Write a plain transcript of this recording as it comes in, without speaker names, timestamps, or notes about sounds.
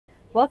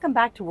Welcome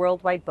back to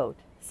Worldwide Boat,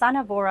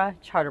 Sanavora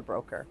Charter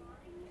Broker.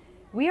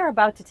 We are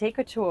about to take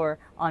a tour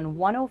on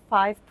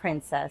 105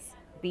 Princess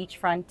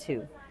Beachfront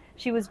II.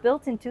 She was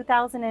built in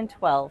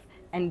 2012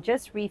 and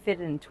just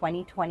refitted in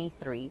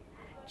 2023.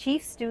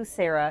 Chief Stu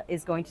Sarah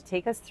is going to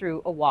take us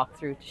through a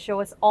walkthrough to show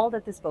us all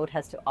that this boat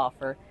has to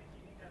offer.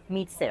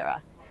 Meet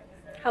Sarah.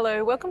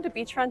 Hello, welcome to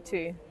Beachfront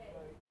II.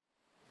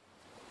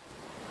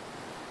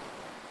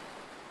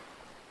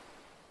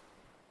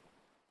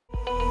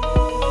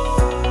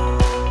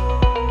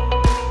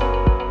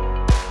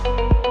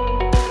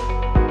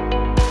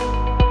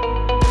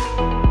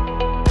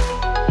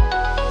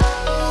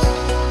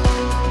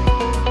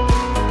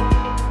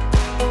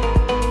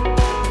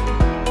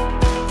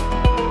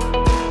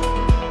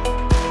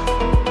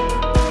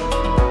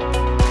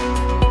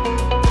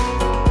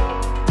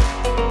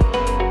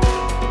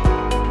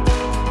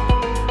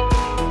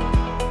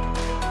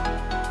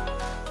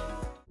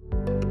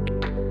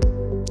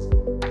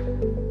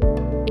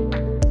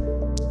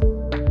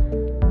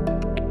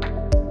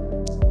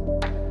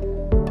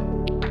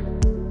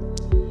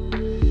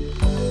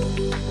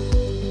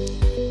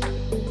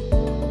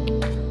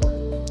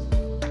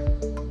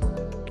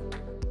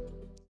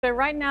 So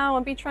right now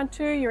on Beachfront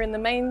II, you're in the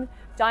main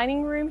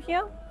dining room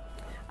here.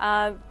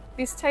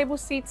 This table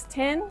seats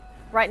 10.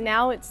 Right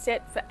now it's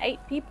set for 8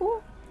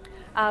 people.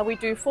 We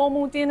do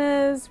formal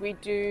dinners, we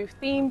do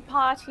theme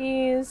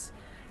parties.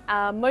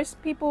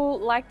 Most people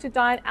like to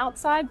dine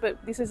outside,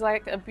 but this is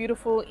like a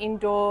beautiful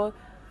indoor,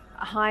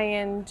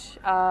 high-end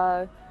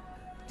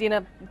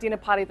dinner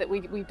party that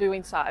we do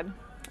inside.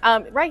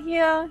 Right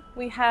here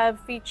we have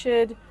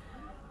featured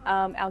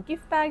our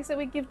gift bags that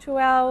we give to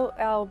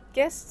our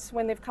guests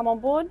when they've come on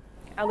board,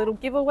 our little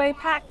giveaway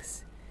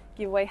packs,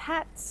 giveaway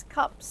hats,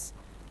 cups.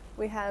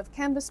 We have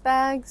canvas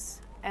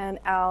bags and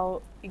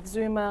our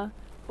Exuma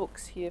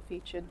books here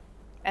featured,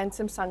 and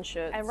some sun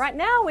shirts. And right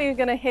now we're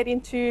going to head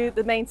into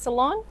the main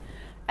salon.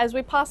 As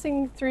we're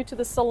passing through to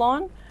the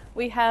salon,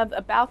 we have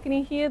a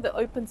balcony here that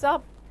opens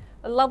up,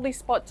 a lovely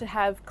spot to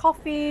have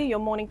coffee, your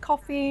morning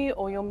coffee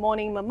or your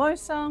morning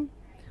mimosa,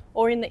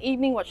 or in the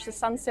evening watch the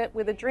sunset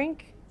with a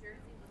drink.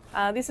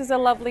 This is a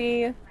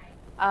lovely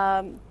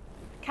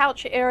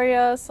couch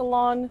area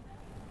salon.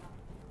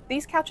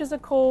 These couches are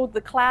called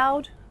the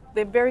Cloud.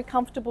 They're very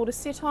comfortable to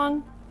sit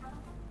on.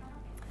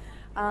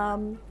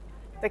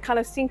 They kind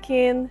of sink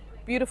in,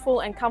 beautiful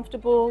and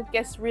comfortable.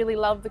 Guests really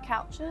love the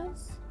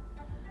couches.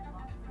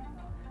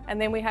 And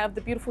then we have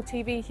the beautiful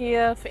TV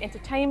here for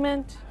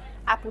entertainment,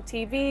 Apple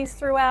TVs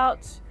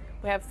throughout.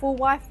 We have full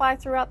Wi-Fi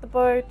throughout the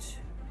boat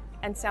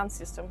and sound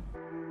system.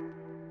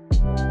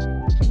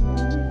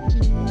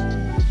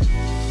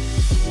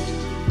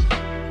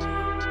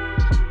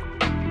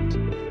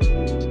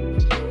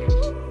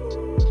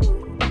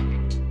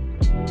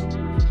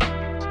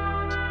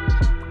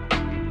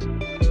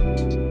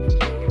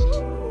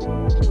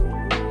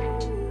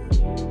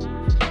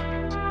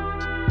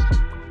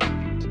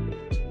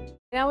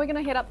 Now we're going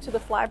to head up to the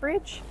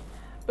flybridge.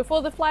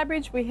 Before the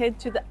flybridge, we head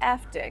to the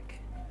aft deck.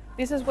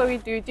 This is where we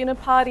do dinner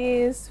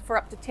parties for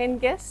up to 10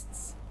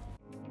 guests.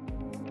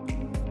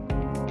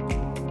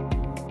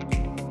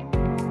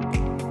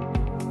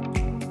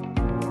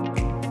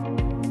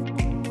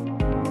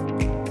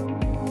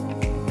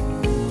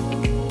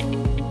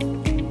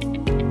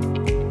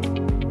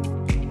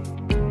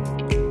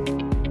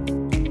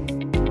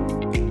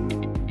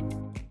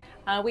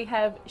 We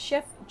have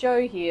Chef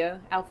Joe here,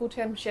 our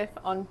full-time chef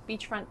on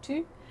Beachfront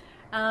II.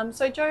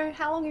 So Joe,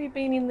 how long have you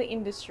been in the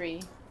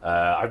industry?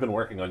 I've been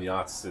working on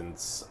yachts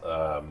since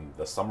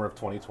the summer of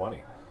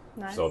 2020.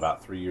 Nice. So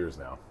about 3 years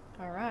now.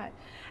 All right.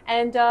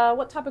 And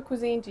what type of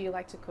cuisine do you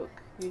like to cook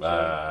usually?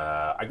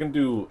 I can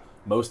do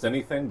most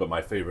anything, but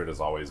my favorite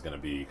is always going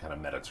to be kind of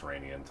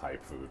Mediterranean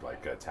type food,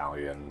 like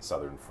Italian,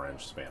 Southern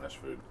French, Spanish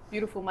food.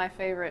 Beautiful, my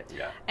favorite.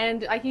 Yeah.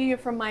 And I hear you're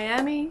from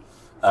Miami,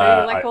 so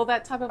you like all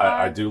that type of vibe?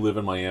 I do live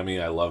in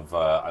Miami. I love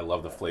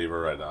the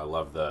flavor, and I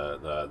love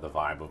the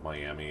vibe of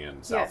Miami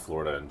and South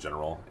Florida in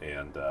general.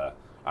 And I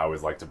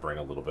always like to bring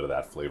a little bit of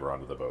that flavor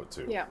onto the boat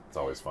too. Yeah. It's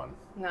always fun.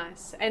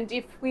 Nice. And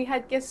if we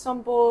had guests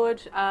on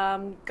board,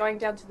 going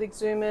down to the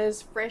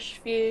Exumas, fresh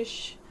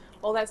fish,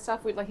 all that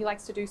stuff, he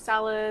likes to do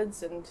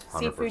salads and 100%.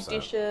 Seafood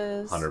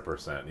dishes.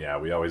 100%. Yeah,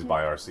 we always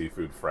buy our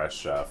seafood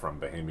fresh from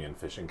Bahamian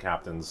fishing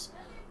captains.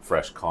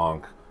 Fresh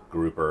conch,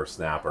 grouper,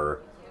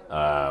 snapper,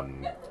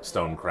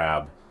 stone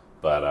crab.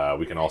 But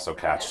we can also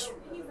catch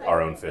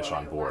our own fish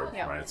on board,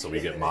 right? So we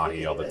get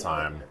mahi all the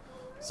time,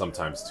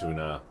 sometimes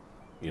tuna.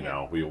 You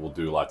know, we will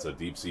do lots of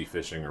deep sea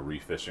fishing or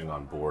reef fishing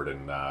on board,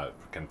 and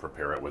can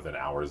prepare it within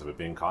hours of it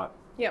being caught.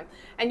 Yeah,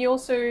 and you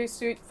also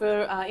suit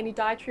for any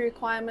dietary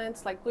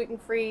requirements like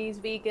gluten-free,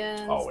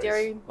 vegans,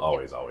 dairy.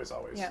 Always.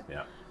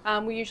 Yeah.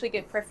 We usually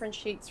get preference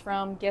sheets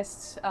from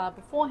guests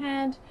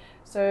beforehand,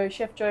 so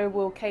Chef Joe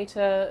will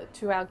cater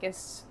to our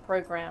guests'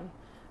 program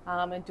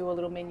and do a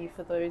little menu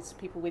for those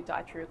people with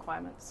dietary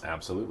requirements.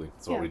 Absolutely,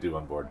 that's what we do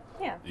on board.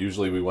 Yeah.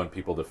 Usually we want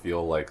people to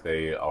feel like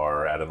they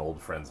are at an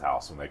old friend's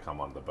house when they come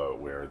on the boat,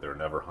 where they're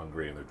never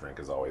hungry and their drink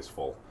is always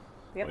full.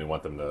 Yep. We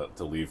want them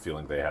to leave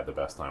feeling they had the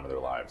best time of their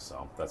lives.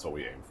 So that's what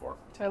we aim for.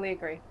 Totally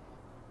agree.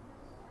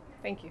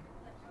 Thank you.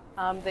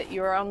 That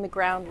you're on the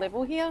ground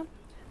level here.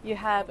 You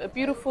have a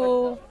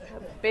beautiful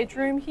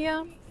bedroom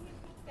here.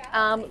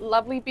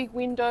 Lovely big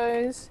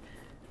windows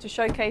to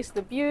showcase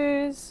the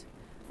views.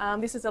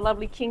 This is a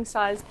lovely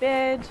king-size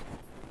bed.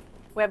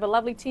 We have a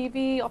lovely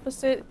TV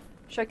opposite,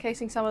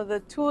 showcasing some of the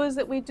tours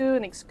that we do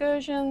and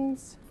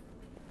excursions.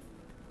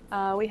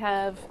 We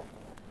have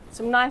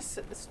some nice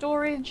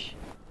storage.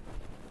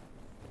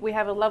 We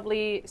have a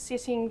lovely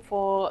sitting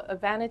for a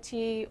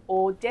vanity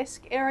or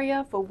desk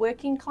area for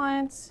working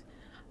clients.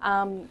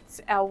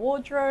 Our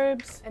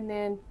wardrobes, and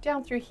then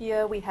down through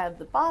here we have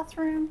the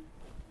bathroom.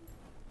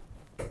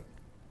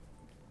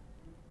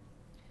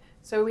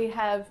 So we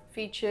have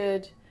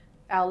featured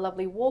our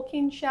lovely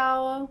walk-in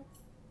shower,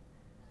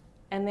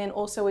 and then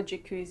also a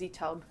jacuzzi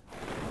tub.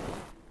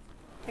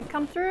 And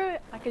come through,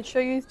 I can show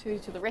you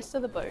to the rest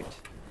of the boat.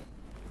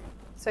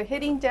 So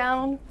heading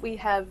down, we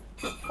have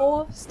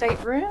 4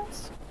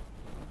 staterooms.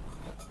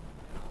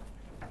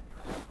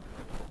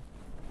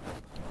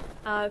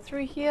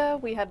 Through here,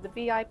 we have the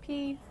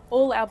VIP.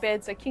 All our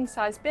beds are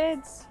king-size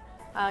beds,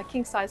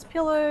 king-size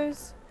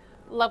pillows,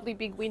 lovely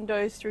big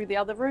windows through the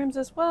other rooms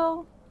as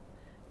well.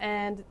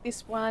 And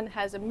this one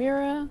has a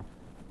mirror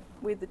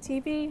with the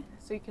TV,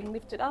 so you can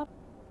lift it up.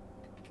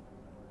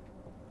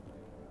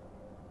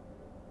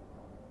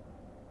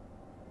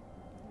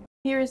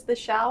 Here is the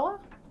shower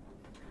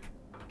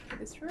for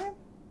this room.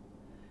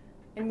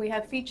 And we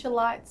have feature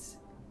lights,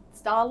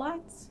 star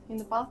lights in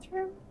the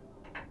bathroom.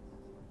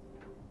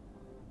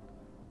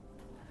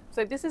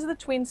 So this is the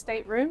twin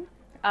stateroom,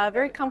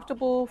 very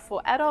comfortable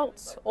for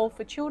adults or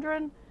for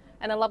children,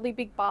 and a lovely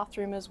big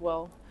bathroom as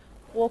well.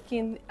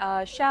 Walk-in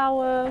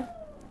shower,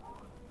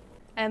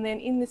 and then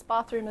in this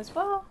bathroom as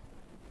well,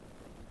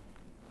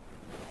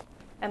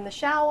 and the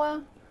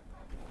shower.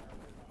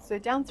 So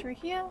down through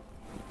here,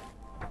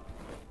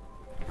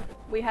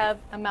 we have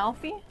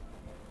Amalfi.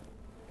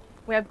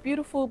 We have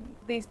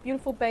these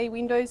beautiful bay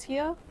windows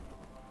here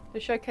to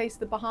showcase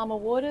the Bahama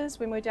waters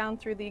when we're down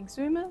through the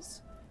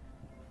exumers.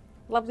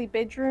 Lovely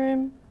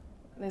bedroom.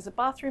 There's a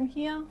bathroom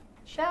here,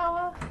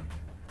 shower,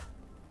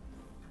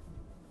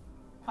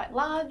 quite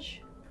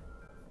large.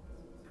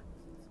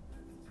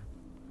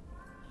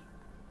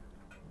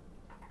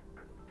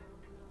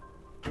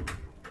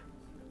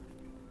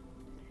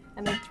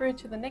 And then through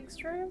to the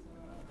next room.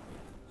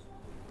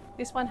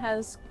 This one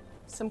has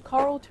some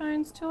coral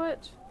tones to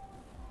it.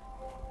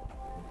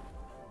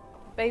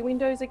 Bay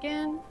windows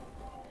again.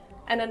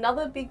 And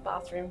another big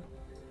bathroom.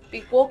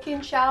 Big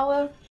walk-in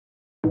shower.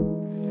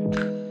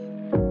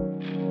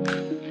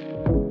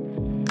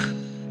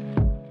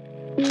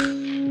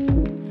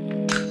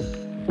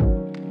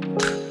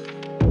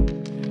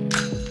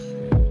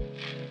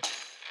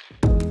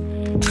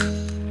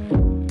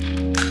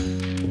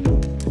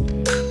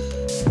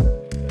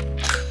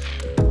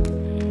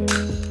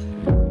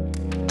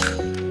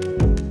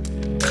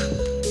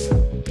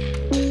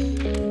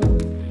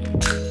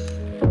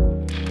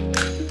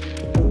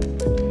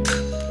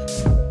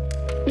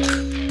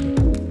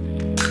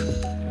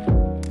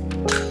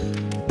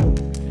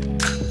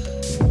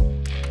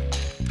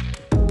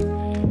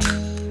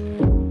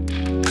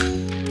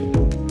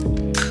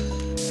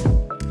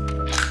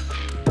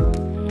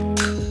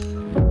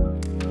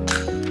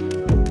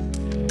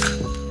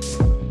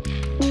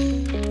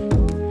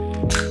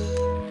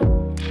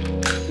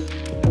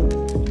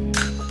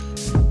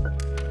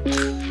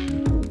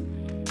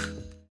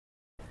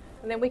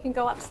 Then we can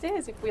go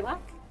upstairs if we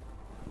like.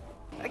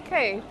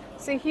 Okay,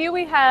 so here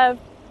we have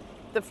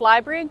the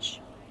flybridge.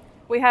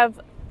 We have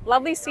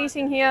lovely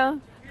seating here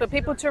for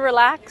people to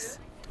relax.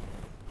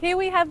 Here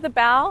we have the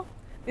bow.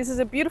 This is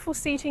a beautiful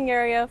seating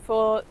area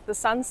for the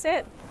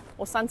sunset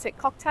or sunset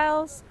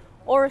cocktails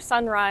or a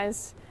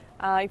sunrise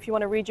if you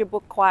want to read your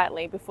book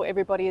quietly before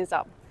everybody is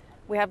up.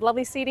 We have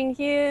lovely seating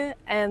here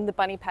and the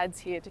bunny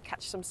pads here to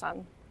catch some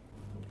sun.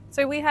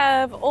 So we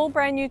have all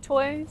brand new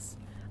toys.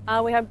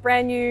 We have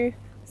brand new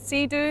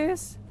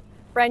Seadoos,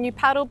 brand new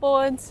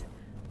paddleboards,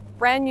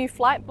 brand new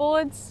flight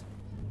boards,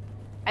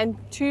 and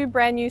 2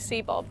 brand new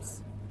Seabobs.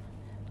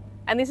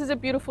 And this is a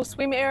beautiful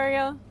swim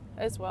area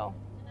as well.